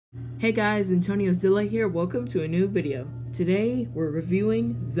Hey guys, Antoniozilla here. Welcome to a new video. Today we're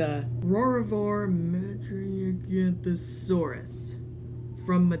reviewing the Roarivore Metriacanthosaurus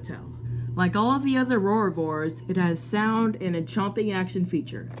from Mattel. Like all of the other Roarivores, it has sound and a chomping action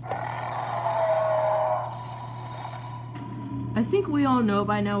feature. I think we all know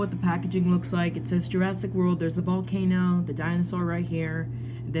by now what the packaging looks like. It says Jurassic World, there's a volcano, the dinosaur right here,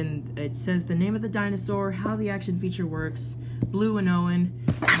 and then it says the name of the dinosaur, how the action feature works, Blue and Owen.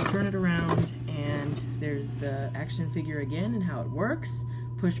 I'll turn it around and there's the action figure again and how it works.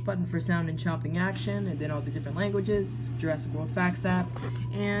 Push button for sound and chopping action, and then all the different languages, Jurassic World Facts app,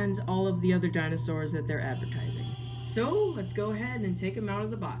 and all of the other dinosaurs that they're advertising. So let's go ahead and take them out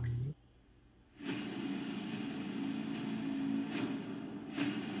of the box.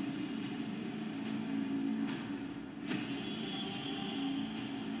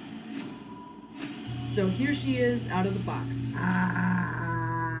 So here she is out of the box.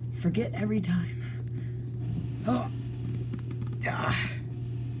 Forget every time. I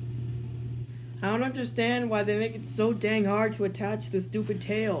don't understand why they make it so dang hard to attach the stupid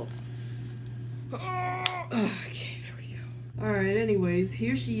tail. Okay, there we go. Alright, anyways,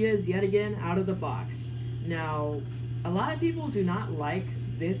 here she is yet again out of the box. Now, a lot of people do not like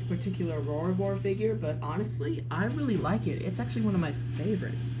this particular Roarivore figure, but honestly, I really like it. It's actually one of my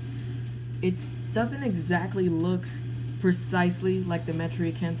favorites. It doesn't exactly look precisely like the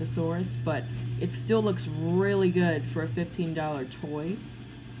Metriacanthosaurus, but it still looks really good for a $15 toy.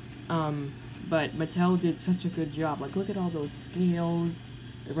 But Mattel did such a good job. Like, look at all those scales.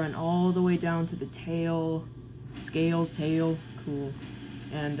 They run all the way down to the tail. Scales, tail, cool.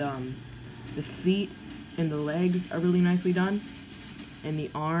 And the feet and the legs are really nicely done. And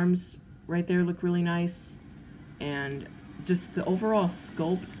the arms right there look really nice. And just the overall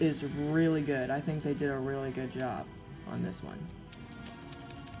sculpt is really good. I think they did a really good job on this one.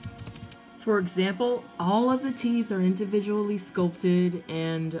 For example, all of the teeth are individually sculpted,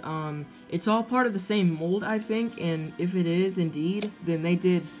 and it's all part of the same mold, I think, and if it is indeed, then they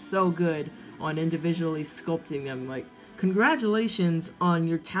did so good on individually sculpting them. Like, congratulations on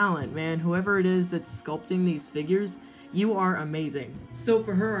your talent, man. Whoever it is that's sculpting these figures, you are amazing. So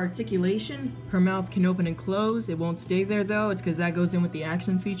for her articulation, her mouth can open and close. It won't stay there though, it's because that goes in with the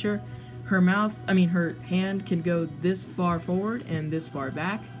action feature. Her hand can go this far forward and this far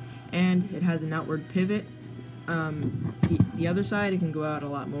back, and it has an outward pivot. The other side, it can go out a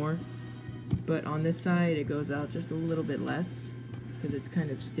lot more, but on this side, it goes out just a little bit less because it's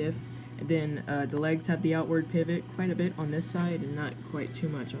kind of stiff. And then the legs have the outward pivot quite a bit on this side and not quite too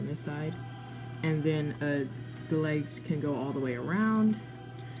much on this side. And then the legs can go all the way around.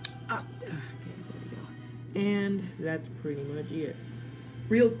 Okay, there we go. And that's pretty much it.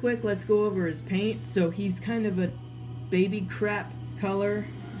 Real quick, let's go over his paint. So he's kind of a baby crap color,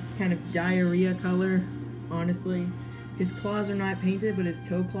 kind of diarrhea color, honestly. His claws are not painted, but his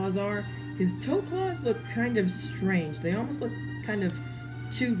toe claws are. His toe claws look kind of strange. They almost look kind of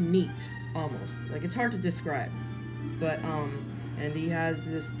too neat, almost. Like, it's hard to describe. But, and he has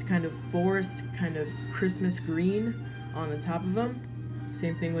this kind of forest, kind of Christmas green on the top of him.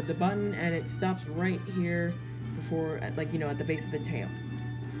 Same thing with the button, and it stops right here before, at the base of the tail.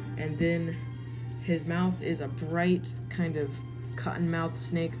 And then his mouth is a bright kind of cottonmouth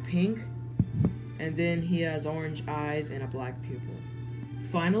snake pink. And then he has orange eyes and a black pupil.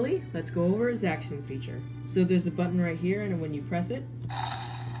 Finally, let's go over his action feature. So there's a button right here, and when you press it,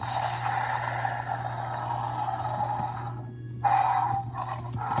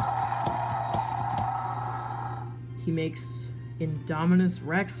 he makes Indominus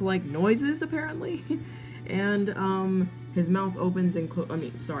Rex-like noises, apparently. And, his mouth opens and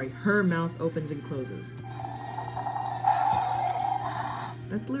her mouth opens and closes.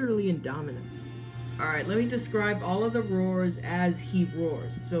 That's literally Indominus. Alright, let me describe all of the roars as he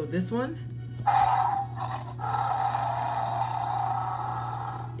roars. So this one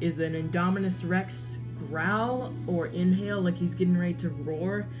is an Indominus Rex growl or inhale, like he's getting ready to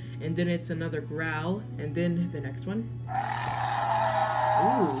roar, and then it's another growl, and then the next one.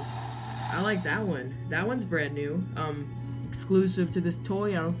 Ooh, I like that one. That one's brand new. Exclusive to this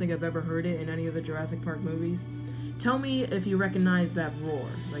toy. I don't think I've ever heard it in any of the Jurassic Park movies. Tell me if you recognize that roar.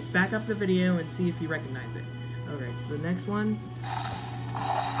 Like, back up the video and see if you recognize it. Alright, so the next one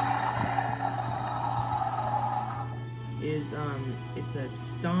is, it's a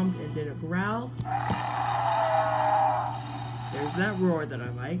stomp and then a growl. There's that roar that I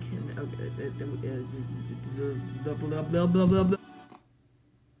like. And,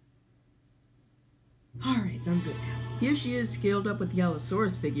 Alright, I'm good now. Here she is scaled up with the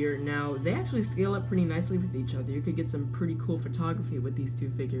Allosaurus figure. Now, they actually scale up pretty nicely with each other. You could get some pretty cool photography with these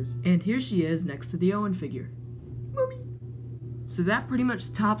two figures. And here she is next to the Owen figure. Mommy! So that pretty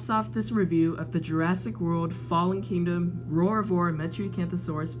much tops off this review of the Jurassic World Fallen Kingdom Roarivore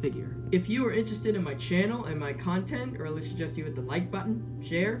Metriacanthosaurus figure. If you are interested in my channel and my content, I really suggest you hit the like button,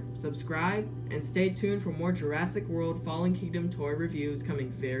 share, subscribe, and stay tuned for more Jurassic World Fallen Kingdom toy reviews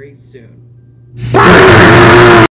coming very soon.